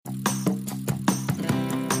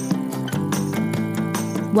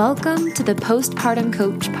Welcome to the Postpartum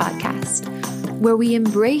Coach podcast, where we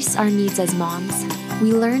embrace our needs as moms,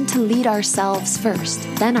 we learn to lead ourselves first,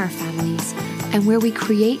 then our families, and where we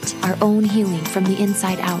create our own healing from the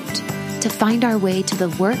inside out to find our way to the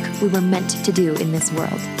work we were meant to do in this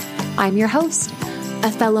world. I'm your host, a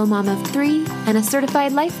fellow mom of 3 and a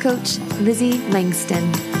certified life coach, Lizzie Langston.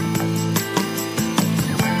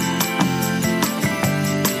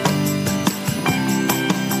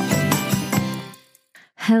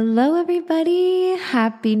 Hello, everybody.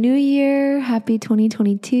 Happy New Year. Happy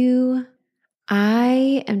 2022.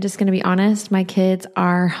 I am just going to be honest. My kids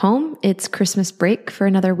are home. It's Christmas break for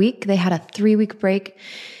another week. They had a 3-week break.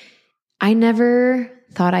 I never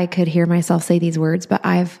thought I could hear myself say these words, but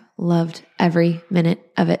I've loved every minute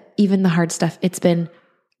of it, even the hard stuff. There's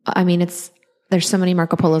so many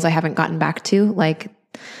Marco Polos I haven't gotten back to, like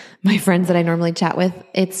my friends that I normally chat with.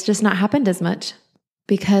 It's just not happened as much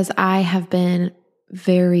because I have been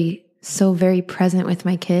very present with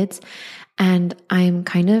my kids. And I'm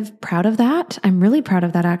kind of proud of that. I'm really proud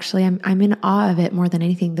of that, actually. I'm in awe of it more than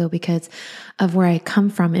anything, though, because of where I come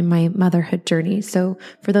from in my motherhood journey. So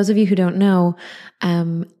for those of you who don't know,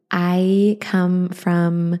 I come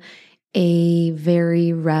from a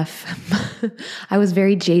very rough, I was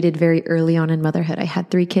very jaded very early on in motherhood. I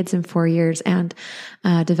had 3 kids in 4 years and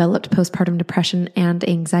developed postpartum depression and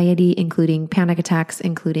anxiety, including panic attacks,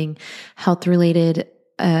 including health-related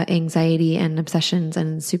anxiety and obsessions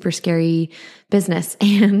and super scary business.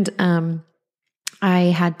 And I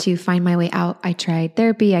had to find my way out. I tried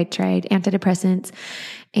therapy, I tried antidepressants,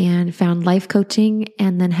 and found life coaching,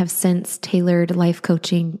 and then have since tailored life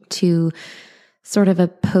coaching to sort of a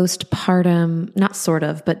postpartum, not sort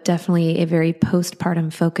of, but definitely a very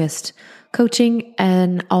postpartum focused coaching,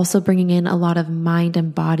 and also bringing in a lot of mind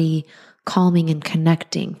and body calming and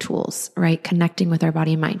connecting tools, right? Connecting with our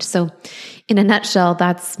body and mind. So in a nutshell,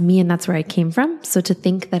 that's me and that's where I came from. So to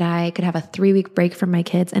think that I could have a 3-week break from my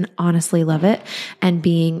kids and honestly love it, and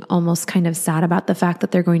being almost kind of sad about the fact that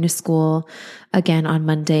they're going to school again on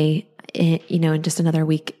Monday, in just another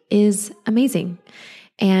week, is amazing.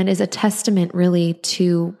 And is a testament really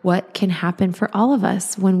to what can happen for all of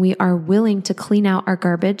us when we are willing to clean out our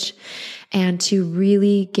garbage and to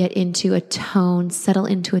really get into a tone, settle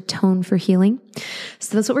into a tone for healing.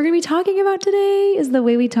 So that's what we're going to be talking about today, is the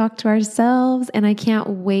way we talk to ourselves. And I can't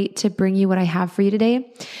wait to bring you what I have for you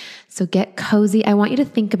today. So get cozy. I want you to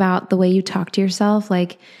think about the way you talk to yourself,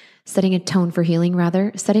 like setting a tone for healing,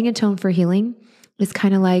 rather. Setting a tone for healing is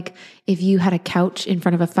kind of like if you had a couch in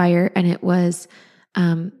front of a fire and it was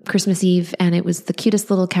Christmas Eve, and it was the cutest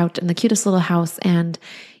little couch and the cutest little house, and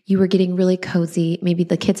you were getting really cozy. Maybe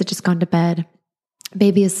the kids had just gone to bed,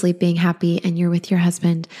 baby is sleeping, happy, and you're with your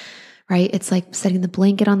husband, right? It's like setting the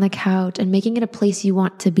blanket on the couch and making it a place you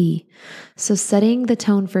want to be. So setting the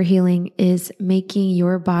tone for healing is making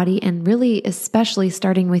your body, and really especially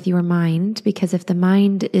starting with your mind, because if the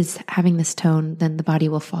mind is having this tone, then the body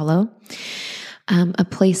will follow, a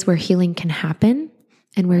place where healing can happen.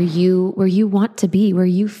 And where you want to be, where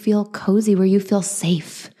you feel cozy, where you feel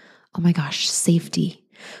safe. Oh my gosh, safety.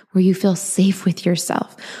 Where you feel safe with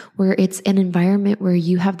yourself, where it's an environment where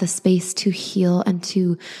you have the space to heal and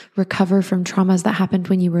to recover from traumas that happened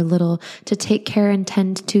when you were little, to take care and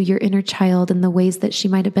tend to your inner child in the ways that she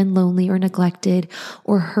might have been lonely or neglected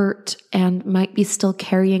or hurt and might be still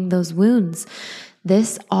carrying those wounds.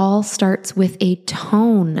 This all starts with a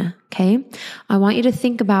tone, okay? I want you to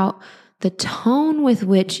think about the tone with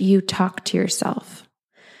which you talk to yourself.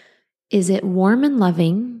 Is it warm and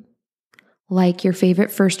loving, like your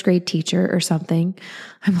favorite first grade teacher or something?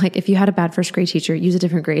 I'm like, if you had a bad first grade teacher, use a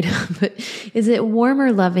different grade. But is it warm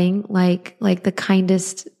or loving, like the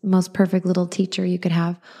kindest, most perfect little teacher you could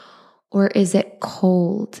have? Or is it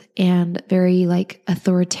cold and very like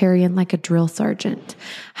authoritarian, like a drill sergeant?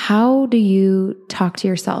 How do you talk to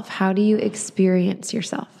yourself? How do you experience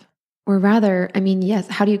yourself? Or rather, yes,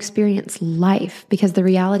 how do you experience life? Because the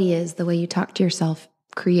reality is the way you talk to yourself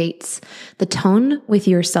creates the tone with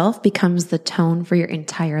yourself, becomes the tone for your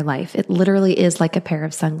entire life. It literally is like a pair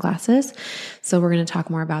of sunglasses. So we're going to talk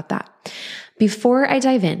more about that. Before I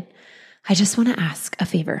dive in, I just want to ask a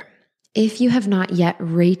favor. If you have not yet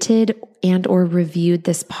rated and or reviewed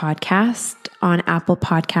this podcast on Apple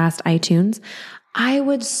Podcast, iTunes, I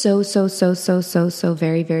would so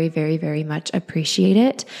very, very, very, very much appreciate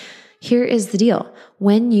it. Here is the deal.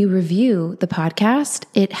 When you review the podcast,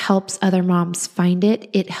 it helps other moms find it.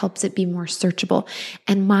 It helps it be more searchable.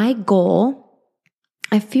 And my goal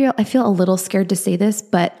I feel a little scared to say this,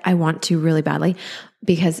 but I want to really badly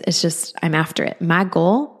because it's just, I'm after it. My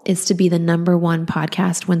goal is to be the number one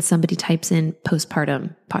podcast when somebody types in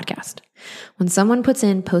postpartum podcast. When someone puts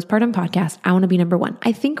in postpartum podcast, I want to be number one.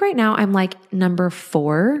 I think right now I'm like number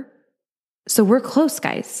 4. So we're close,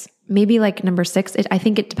 guys. Maybe like number 6. I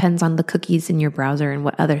think it depends on the cookies in your browser and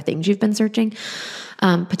what other things you've been searching.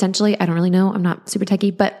 Potentially, I don't really know. I'm not super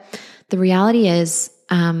techie, but the reality is,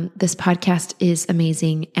 this podcast is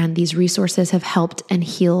amazing. And these resources have helped and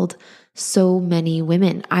healed so many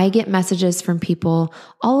women. I get messages from people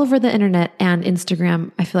all over the internet and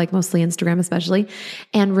Instagram. I feel like mostly Instagram, especially,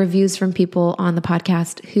 and reviews from people on the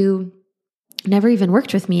podcast who never even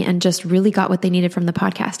worked with me and just really got what they needed from the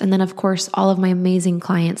podcast. And then of course, all of my amazing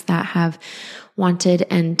clients that have wanted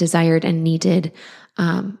and desired and needed,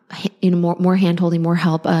 more hand-holding, more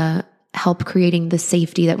help, help creating the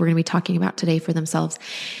safety that we're going to be talking about today for themselves.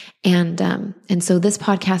 And so this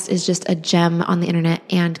podcast is just a gem on the internet.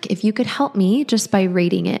 And if you could help me just by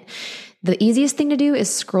rating it, the easiest thing to do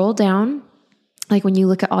is scroll down. Like when you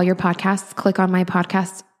look at all your podcasts, click on my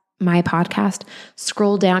podcast,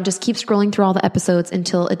 scroll down, just keep scrolling through all the episodes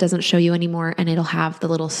until it doesn't show you anymore. And it'll have the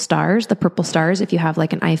little stars, the purple stars, if you have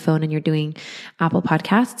like an iPhone and you're doing Apple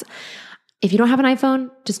Podcasts. If you don't have an iPhone,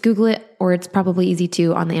 just Google it, or it's probably easy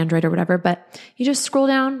to on the Android or whatever, but you just scroll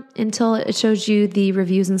down until it shows you the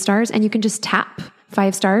reviews and stars, and you can just tap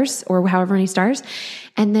 5 stars or however many stars.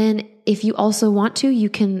 And then if you also want to, you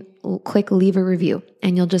can click leave a review,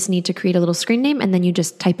 and you'll just need to create a little screen name, and then you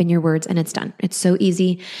just type in your words and it's done. It's so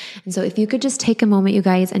easy. And so if you could just take a moment, you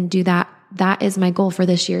guys, and do that, that is my goal for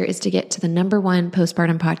this year, is to get to the number 1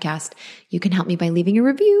 postpartum podcast. You can help me by leaving a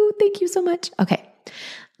review. Thank you so much. Okay.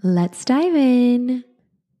 Let's dive in.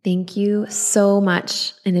 Thank you so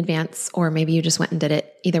much in advance, or maybe you just went and did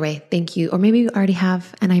it. Either way, thank you. Or maybe you already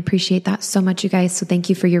have, and I appreciate that so much, you guys. So thank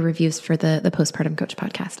you for your reviews for the Postpartum Coach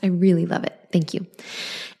podcast. I really love it. Thank you.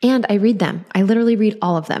 And I read them. I literally read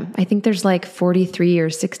all of them. I think there's like 43 or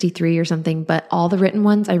 63 or something, but all the written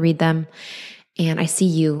ones, I read them. And I see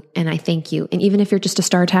you and I thank you. And even if you're just a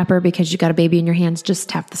star tapper because you got a baby in your hands, just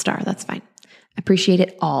tap the star. That's fine. I appreciate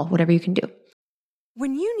it all, whatever you can do.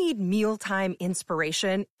 When you need mealtime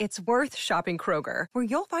inspiration, it's worth shopping Kroger, where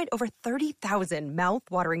you'll find over 30,000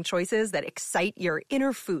 mouth-watering choices that excite your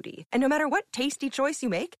inner foodie. And no matter what tasty choice you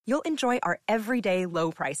make, you'll enjoy our everyday low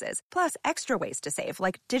prices, plus extra ways to save,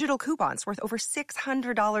 like digital coupons worth over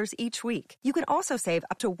 $600 each week. You can also save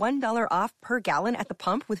up to $1 off per gallon at the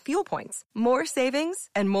pump with fuel points. More savings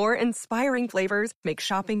and more inspiring flavors make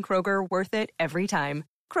shopping Kroger worth it every time.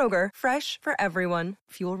 Kroger, fresh for everyone.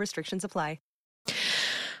 Fuel restrictions apply.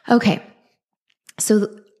 Okay.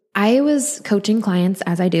 So I was coaching clients,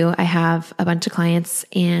 as I do. I have a bunch of clients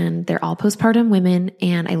and they're all postpartum women,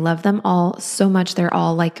 and I love them all so much. They're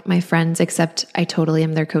all like my friends, except I totally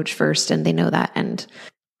am their coach first, and they know that. And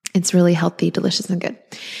it's really healthy, delicious, and good.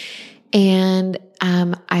 And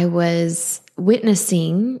I was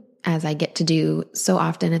witnessing, as I get to do so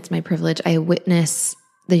often, it's my privilege, I witness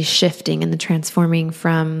the shifting and the transforming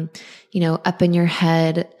from, up in your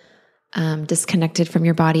head, disconnected from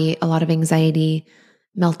your body, a lot of anxiety,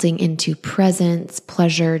 melting into presence,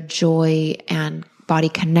 pleasure, joy, and body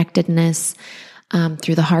connectedness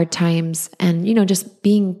through the hard times, and just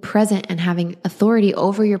being present and having authority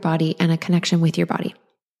over your body and a connection with your body.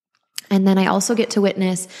 And then I also get to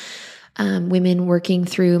witness women working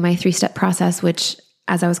through my 3-step process, which,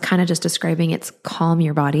 as I was kind of just describing, it's calm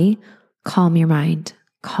your body, calm your mind,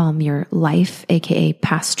 calm your life, aka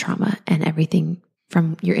past trauma and everything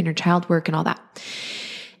from your inner child work and all that.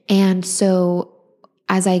 And so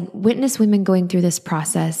as I witness women going through this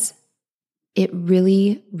process, it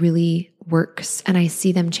really, really works. And I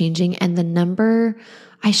see them changing. And the number,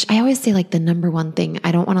 I always say like the number 1 thing,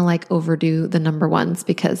 I don't want to like overdo the number ones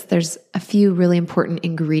because there's a few really important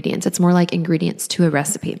ingredients. It's more like ingredients to a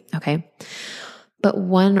recipe. Okay. But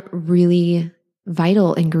one really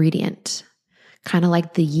vital ingredient, kind of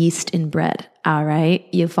like the yeast in bread. All right,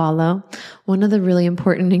 you follow? One of the really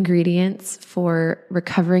important ingredients for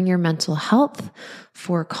recovering your mental health,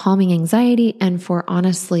 for calming anxiety, and for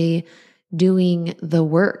honestly doing the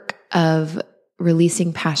work of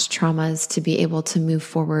releasing past traumas to be able to move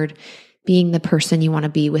forward, being the person you want to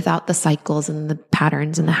be without the cycles and the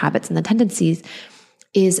patterns and the habits and the tendencies,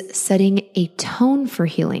 is setting a tone for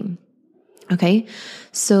healing. Okay,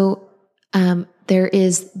 so there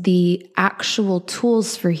is the actual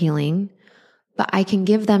tools for healing, but I can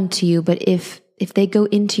give them to you. But if they go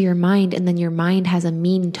into your mind and then your mind has a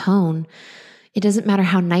mean tone, it doesn't matter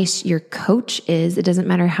how nice your coach is. It doesn't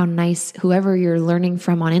matter how nice whoever you're learning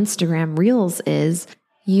from on Instagram Reels is.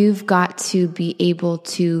 You've got to be able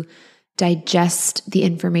to digest the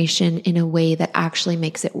information in a way that actually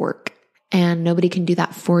makes it work. And nobody can do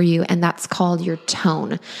that for you. And that's called your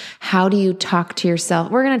tone. How do you talk to yourself?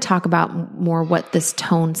 We're going to talk about more what this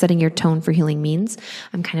tone, setting your tone for healing means.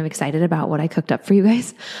 I'm kind of excited about what I cooked up for you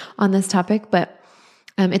guys on this topic, but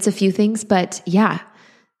it's a few things. But yeah,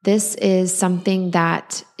 this is something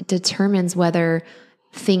that determines whether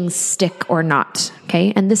things stick or not.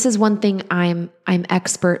 Okay. And this is one thing I'm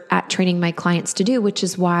expert at training my clients to do, which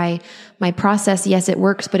is why my process, yes, it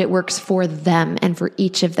works, but it works for them and for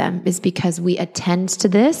each of them, is because we attend to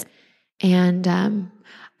this. And,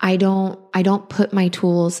 I don't put my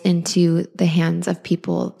tools into the hands of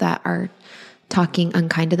people that are talking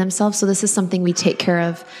unkind to themselves. So this is something we take care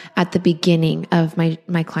of at the beginning of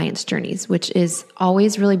my clients' journeys, which is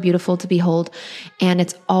always really beautiful to behold. And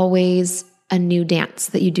it's always a new dance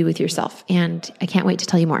that you do with yourself. And I can't wait to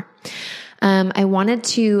tell you more. I wanted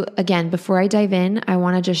to, again, before I dive in, I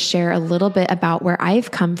want to just share a little bit about where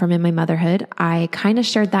I've come from in my motherhood. I kind of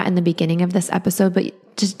shared that in the beginning of this episode, but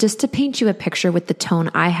just to paint you a picture with the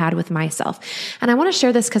tone I had with myself. And I want to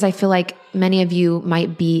share this because I feel like many of you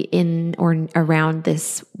might be in or around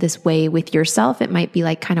this way with yourself. It might be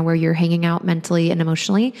like kind of where you're hanging out mentally and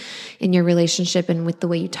emotionally in your relationship and with the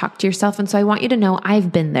way you talk to yourself. And so I want you to know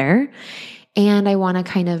I've been there. And I want to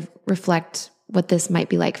kind of reflect what this might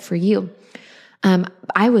be like for you.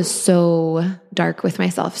 I was so dark with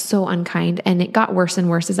myself, so unkind, and it got worse and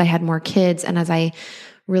worse as I had more kids and as I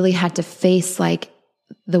really had to face like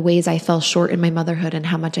the ways I fell short in my motherhood and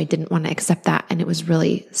how much I didn't want to accept that. And it was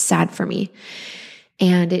really sad for me.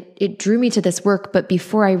 And it drew me to this work. But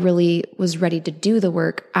before I really was ready to do the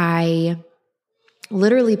work, I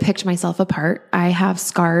literally picked myself apart. I have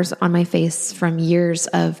scars on my face from years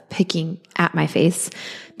of picking my face.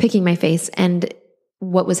 And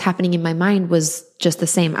what was happening in my mind was just the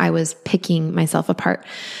same. I was picking myself apart.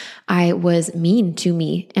 I was mean to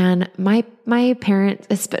me. And my parent,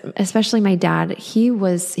 especially my dad, he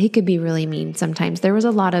could be really mean sometimes. There was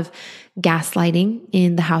a lot of gaslighting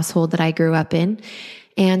in the household that I grew up in.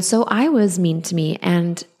 And so I was mean to me.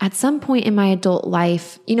 And at some point in my adult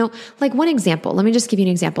life, like one example, let me just give you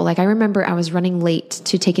an example. Like I remember I was running late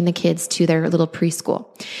to taking the kids to their little preschool.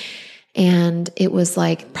 And it was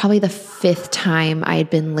like probably the 5th time I had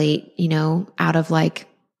been late, out of like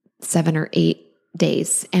 7 or 8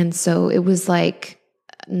 days. And so it was like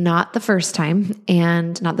not the first time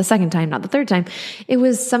and not the second time, not the third time. It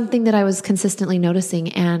was something that I was consistently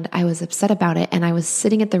noticing and I was upset about it. And I was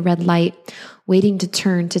sitting at the red light waiting to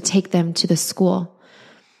turn to take them to the school.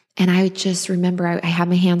 And I just remember I had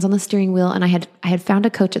my hands on the steering wheel and I had found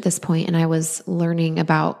a coach at this point and I was learning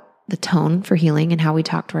about the tone for healing and how we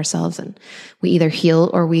talk to ourselves. And we either heal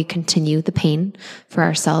or we continue the pain for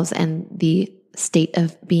ourselves and the state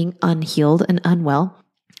of being unhealed and unwell.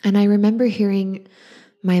 And I remember hearing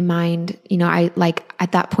my mind,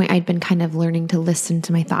 at that point I'd been kind of learning to listen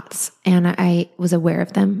to my thoughts and I was aware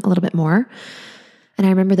of them a little bit more. And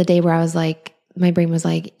I remember the day where I was like, my brain was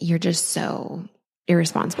like, you're just so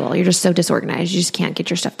irresponsible. You're just so disorganized. You just can't get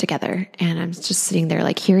your stuff together. And I'm just sitting there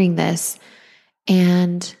like hearing this.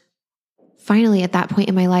 And finally at that point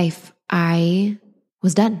in my life, I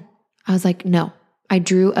was done. I was like, no, I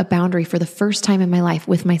drew a boundary for the first time in my life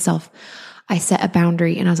with myself. I set a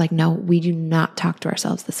boundary and I was like, no, we do not talk to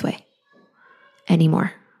ourselves this way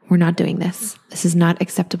anymore. We're not doing this. This is not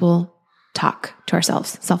acceptable talk to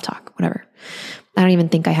ourselves, self-talk, whatever. I don't even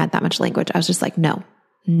think I had that much language. I was just like, no,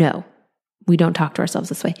 we don't talk to ourselves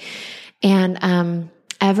this way. And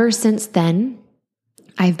ever since then,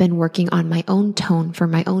 I've been working on my own tone for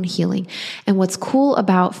my own healing. And what's cool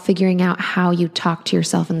about figuring out how you talk to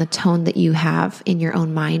yourself and the tone that you have in your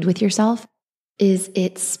own mind with yourself is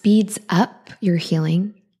it speeds up your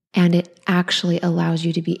healing and it actually allows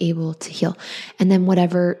you to be able to heal. And then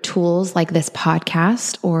whatever tools like this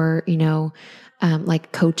podcast or,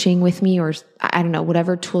 like coaching with me or I don't know,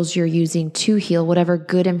 whatever tools you're using to heal, whatever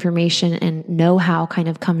good information and know-how kind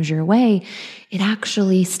of comes your way, it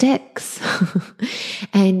actually sticks.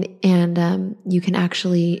 and you can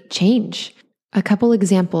actually change. A couple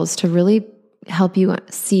examples to really help you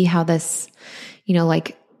see how this,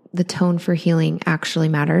 like the tone for healing actually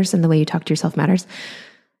matters and the way you talk to yourself matters.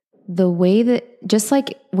 The way that, just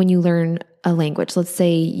like when you learn a language, let's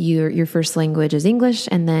say your first language is English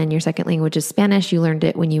and then your second language is Spanish, you learned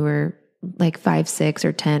it when you were like 5, 6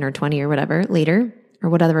 or 10 or 20 or whatever later, or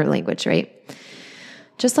whatever language, right?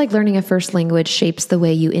 Just like learning a first language shapes the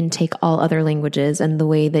way you intake all other languages and the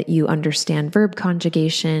way that you understand verb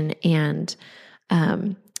conjugation and,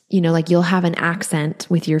 like you'll have an accent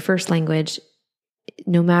with your first language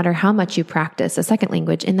no matter how much you practice a second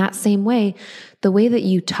language, in that same way, the way that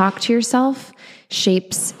you talk to yourself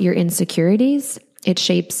shapes your insecurities. It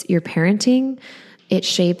shapes your parenting. It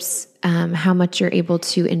shapes how much you're able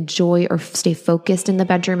to enjoy or stay focused in the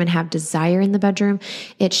bedroom and have desire in the bedroom.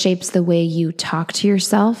 It shapes the way you talk to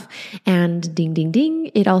yourself. And ding, ding,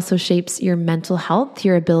 ding, it also shapes your mental health,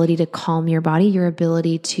 your ability to calm your body, your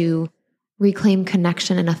ability to reclaim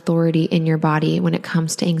connection and authority in your body when it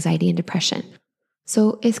comes to anxiety and depression.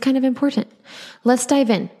 So it's kind of important. Let's dive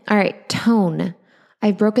in. All right, tone.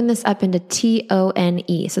 I've broken this up into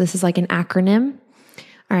TONE. So this is like an acronym.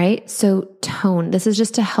 All right, so tone. This is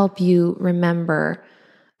just to help you remember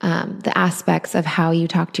the aspects of how you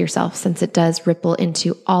talk to yourself, since it does ripple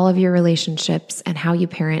into all of your relationships and how you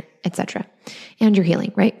parent, etc., and your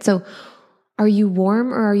healing, right? So are you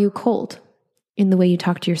warm or are you cold in the way you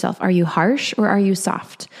talk to yourself? Are you harsh or are you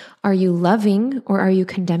soft? Are you loving or are you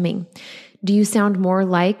condemning? Do you sound more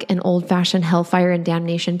like an old-fashioned hellfire and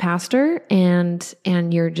damnation pastor and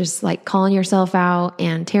you're just like calling yourself out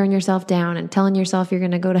and tearing yourself down and telling yourself you're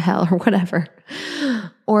going to go to hell or whatever?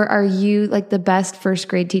 Or are you like the best first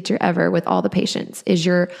grade teacher ever with all the patience? Is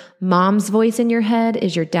your mom's voice in your head?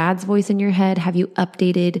 Is your dad's voice in your head? Have you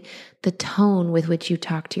updated the tone with which you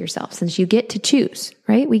talk to yourself? Since you get to choose,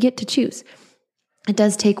 right? We get to choose. It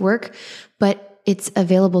does take work, but it's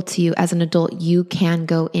available to you as an adult. You can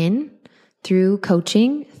go in through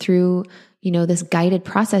coaching, through, this guided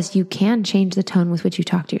process. You can change the tone with which you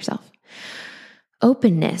talk to yourself.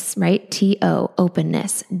 Openness, right? TO,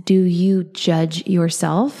 openness. Do you judge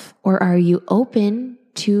yourself, or are you open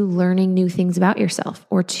to learning new things about yourself,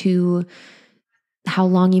 or to how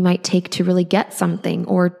long you might take to really get something,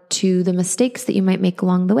 or to the mistakes that you might make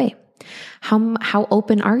along the way? How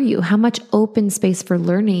open are you? How much open space for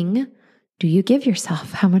learning do you give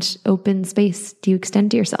yourself? How much open space do you extend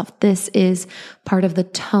to yourself? This is part of the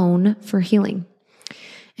tone for healing.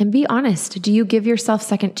 And be honest. Do you give yourself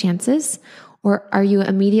second chances? Or are you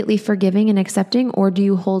immediately forgiving and accepting? Or do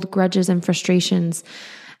you hold grudges and frustrations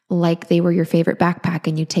like they were your favorite backpack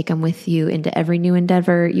and you take them with you into every new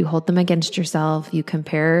endeavor? You hold them against yourself. You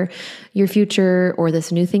compare your future or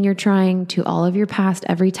this new thing you're trying to all of your past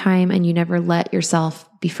every time, and you never let yourself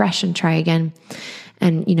be fresh and try again.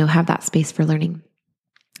 And, have that space for learning.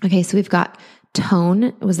 Okay, so we've got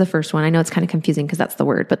tone was the first one. I know it's kind of confusing because that's the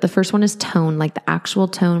word, but the first one is tone, like the actual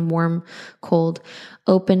tone, warm, cold,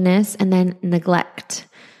 openness, and then neglect.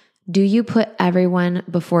 Do you put everyone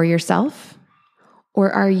before yourself,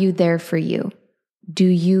 or are you there for you? Do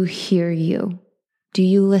you hear you? Do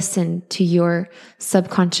you listen to your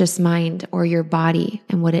subconscious mind or your body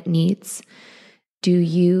and what it needs? Do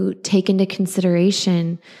you take into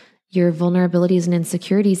consideration your vulnerabilities and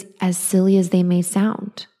insecurities, as silly as they may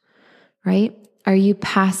sound, right? Are you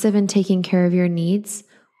passive in taking care of your needs,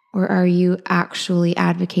 or are you actually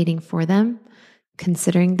advocating for them,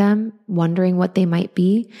 considering them, wondering what they might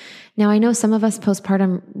be? Now, I know some of us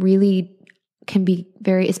postpartum really can be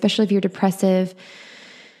very, especially if you're depressive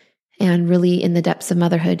and really in the depths of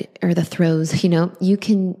motherhood or the throes, you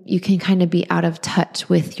can kind of be out of touch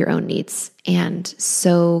with your own needs and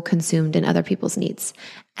so consumed in other people's needs.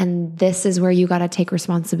 And this is where you got to take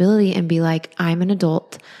responsibility and be like, I'm an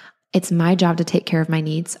adult. It's my job to take care of my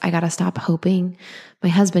needs. I got to stop hoping my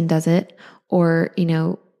husband does it, or,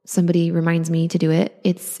 somebody reminds me to do it.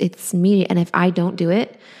 It's me. And if I don't do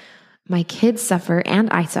it, my kids suffer and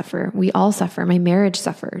I suffer. We all suffer. My marriage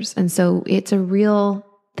suffers. And so it's a real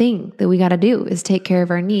thing that we got to do, is take care of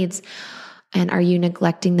our needs. And are you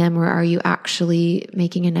neglecting them, or are you actually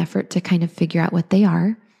making an effort to kind of figure out what they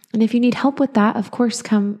are? And if you need help with that, of course,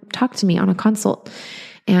 come talk to me on a consult.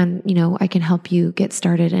 And, I can help you get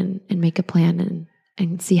started and make a plan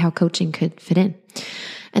and see how coaching could fit in.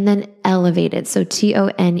 And then elevated. So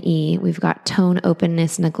TONE, we've got tone,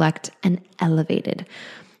 openness, neglect, and elevated.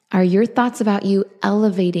 Are your thoughts about you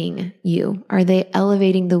elevating you? Are they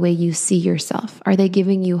elevating the way you see yourself? Are they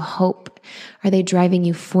giving you hope? Are they driving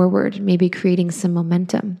you forward, maybe creating some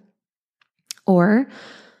momentum? Or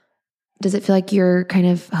does it feel like you're kind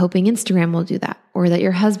of hoping Instagram will do that, or that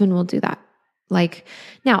your husband will do that? Like,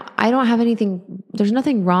 now, I don't have there's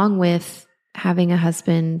nothing wrong with having a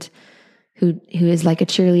husband who is like a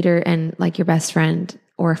cheerleader and like your best friend,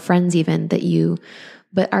 or friends even,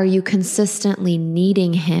 but are you consistently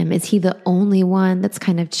needing him? Is he the only one that's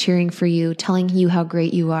kind of cheering for you, telling you how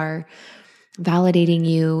great you are, validating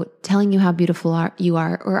you, telling you how beautiful you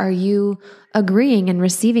are? Or are you agreeing and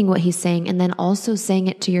receiving what he's saying and then also saying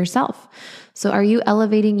it to yourself? So are you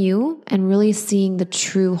elevating you and really seeing the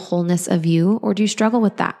true wholeness of you? Or do you struggle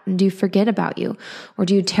with that? And do you forget about you? Or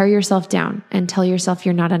do you tear yourself down and tell yourself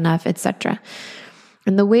you're not enough, etc.?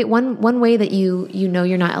 And the way, one way that you know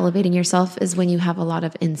you're not elevating yourself is when you have a lot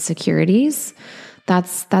of insecurities.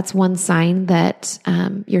 That's one sign that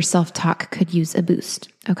your self-talk could use a boost.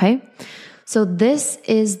 Okay. So this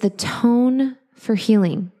is the tone for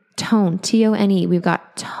healing. Tone, T-O-N-E. We've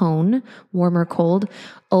got tone, warm or cold,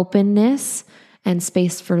 openness and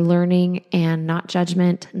space for learning and not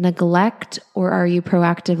judgment, neglect, or are you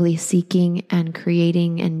proactively seeking and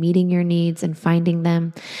creating and meeting your needs and finding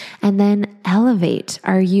them? And then elevate.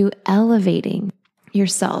 Are you elevating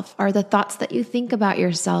yourself? Are the thoughts that you think about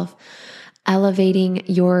yourself elevating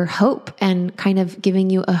your hope and kind of giving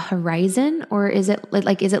you a horizon? Or is it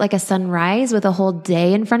like a sunrise with a whole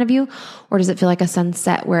day in front of you? Or does it feel like a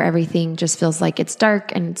sunset where everything just feels like it's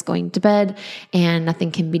dark and it's going to bed and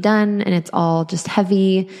nothing can be done and it's all just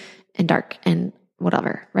heavy and dark and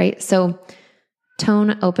whatever, right? So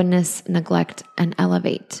tone, openness, neglect, and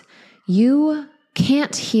elevate. You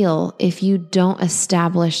can't heal if you don't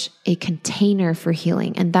establish a container for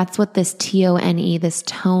healing. And that's what this TONE, this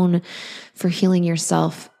tone for healing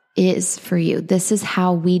yourself, is for you. This is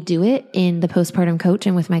how we do it in the postpartum coach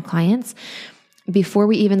and with my clients. Before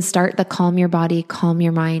we even start the calm your body, calm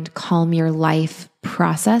your mind, calm your life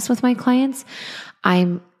process with my clients,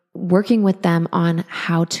 I'm working with them on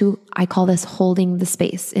how to, I call this holding the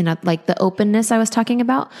space like the openness I was talking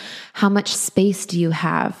about. How much space do you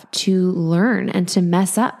have to learn and to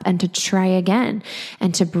mess up and to try again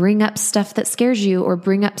and to bring up stuff that scares you or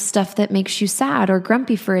bring up stuff that makes you sad or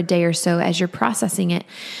grumpy for a day or so as you're processing it,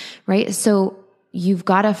 right? So you've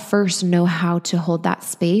got to first know how to hold that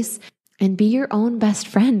space and be your own best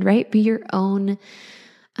friend, right? Be your own,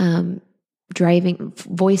 driving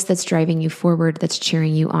voice that's driving you forward, that's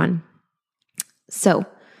cheering you on. So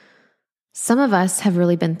some of us have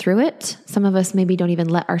really been through it. Some of us maybe don't even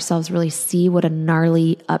let ourselves really see what a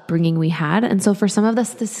gnarly upbringing we had. And so for some of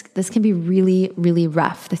us, this can be really, really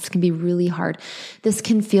rough. This can be really hard. This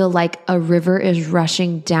can feel like a river is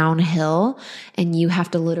rushing downhill and you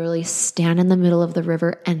have to literally stand in the middle of the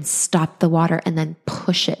river and stop the water and then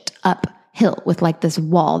push it uphill with like this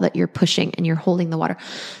wall that you're pushing and you're holding the water.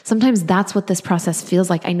 Sometimes that's what this process feels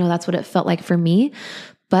like. I know that's what it felt like for me.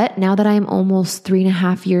 But now that I am almost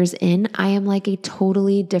 3.5 years in, I am like a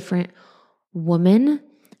totally different woman.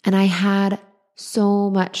 And I had so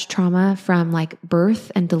much trauma from like birth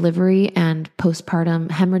and delivery and postpartum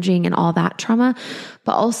hemorrhaging and all that trauma,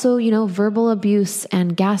 but also, verbal abuse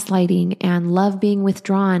and gaslighting and love being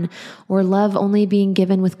withdrawn or love only being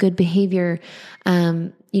given with good behavior.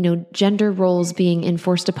 Gender roles being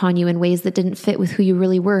enforced upon you in ways that didn't fit with who you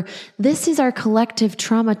really were. This is our collective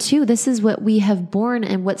trauma too. This is what we have borne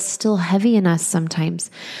and what's still heavy in us sometimes.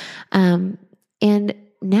 And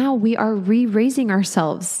now we are re-raising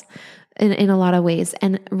ourselves in a lot of ways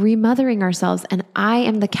and remothering ourselves. And I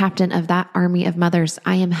am the captain of that army of mothers.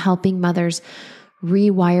 I am helping mothers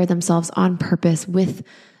rewire themselves on purpose with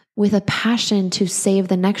a passion to save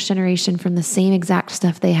the next generation from the same exact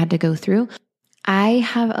stuff they had to go through. I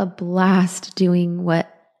have a blast doing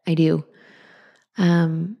what I do,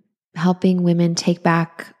 helping women take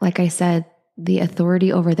back, like I said, the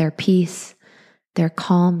authority over their peace, their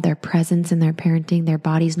calm, their presence in their parenting, their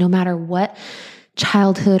bodies, no matter what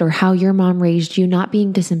childhood or how your mom raised you, not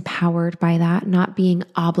being disempowered by that, not being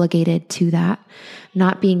obligated to that,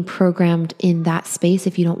 not being programmed in that space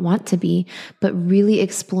if you don't want to be, but really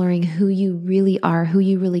exploring who you really are, who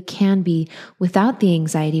you really can be without the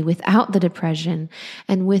anxiety, without the depression,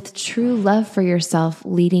 and with true love for yourself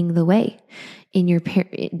leading the way in your,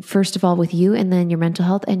 first of all, with you, and then your mental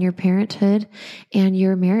health and your parenthood and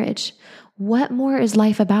your marriage. What more is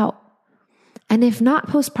life about? And if not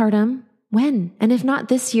postpartum, when? And if not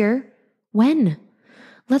this year, when?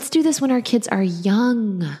 Let's do this when our kids are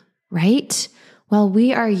young, right? While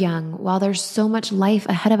we are young, while there's so much life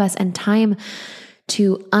ahead of us and time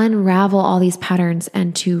to unravel all these patterns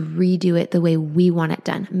and to redo it the way we want it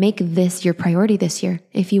done. Make this your priority this year.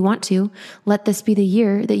 If you want to, let this be the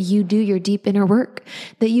year that you do your deep inner work,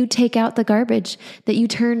 that you take out the garbage, that you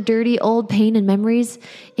turn dirty old pain and memories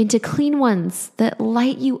into clean ones that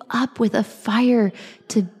light you up with a fire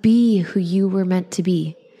to be who you were meant to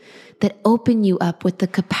be, that open you up with the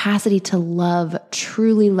capacity to love,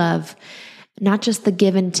 truly love, not just the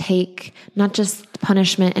give and take, not just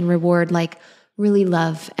punishment and reward, like really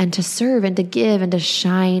love, and to serve and to give and to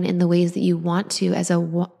shine in the ways that you want to as a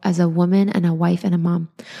woman and a wife and a mom.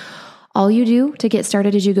 All you do to get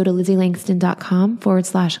started is you go to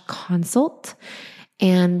LizzieLangston.com/consult.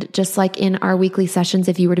 And just like in our weekly sessions,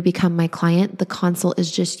 if you were to become my client, the consult is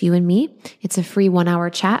just you and me. It's a free 1-hour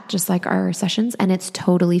chat, just like our sessions, and it's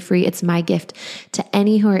totally free. It's my gift to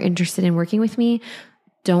any who are interested in working with me.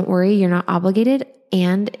 Don't worry, you're not obligated.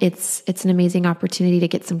 And it's an amazing opportunity to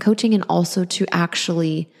get some coaching and also to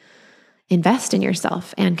actually invest in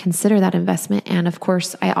yourself and consider that investment. And of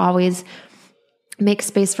course, I always make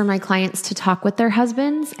space for my clients to talk with their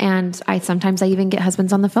husbands. And sometimes I even get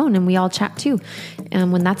husbands on the phone and we all chat too,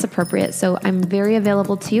 when that's appropriate. So I'm very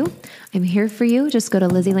available to you. I'm here for you. Just go to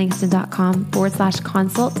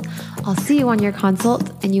lizzieLangston.com/consult. I'll see you on your consult,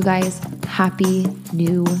 and you guys, happy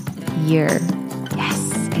new year.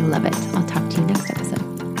 Yes, I love it. I'll talk to you next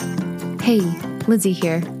episode. Hey, Lizzie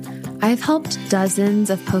here. I've helped dozens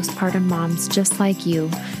of postpartum moms just like you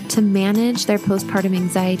to manage their postpartum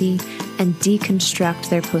anxiety and deconstruct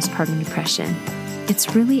their postpartum depression.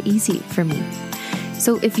 It's really easy for me.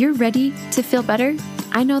 So if you're ready to feel better,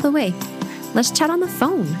 I know the way. Let's chat on the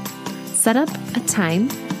phone. Set up a time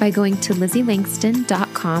by going to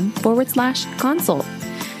lizzieLangston.com/consult.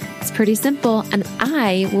 It's pretty simple, and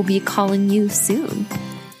I will be calling you soon.